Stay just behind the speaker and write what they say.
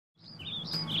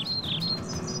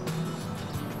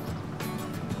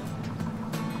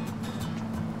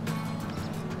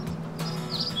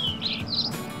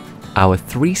Our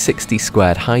 360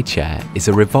 squared high chair is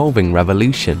a revolving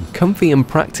revolution. Comfy and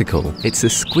practical, it's a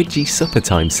squidgy supper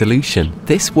time solution.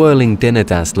 This whirling dinner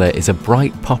dazzler is a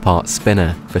bright pop art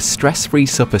spinner. For stress-free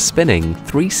supper spinning,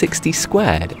 360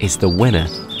 squared is the winner.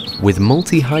 With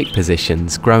multi-height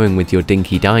positions growing with your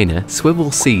dinky diner,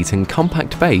 swivel seat and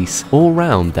compact base, all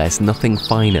round there's nothing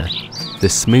finer. The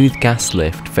smooth gas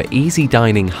lift for easy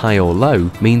dining high or low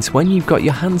means when you've got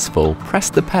your hands full, press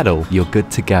the pedal, you're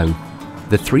good to go.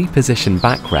 The 3-position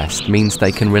backrest means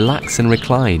they can relax and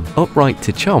recline, upright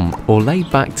to chomp or laid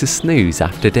back to snooze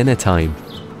after dinner time.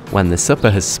 When the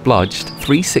supper has splodged,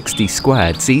 360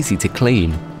 squared's easy to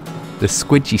clean. The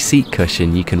squidgy seat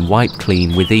cushion you can wipe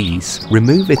clean with ease.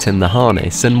 Remove it in the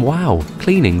harness and wow,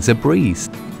 cleaning's a breeze.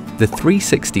 The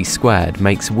 360 squared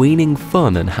makes weaning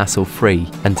fun and hassle-free,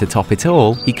 and to top it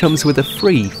all, he comes with a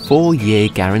free 4-year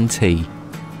guarantee.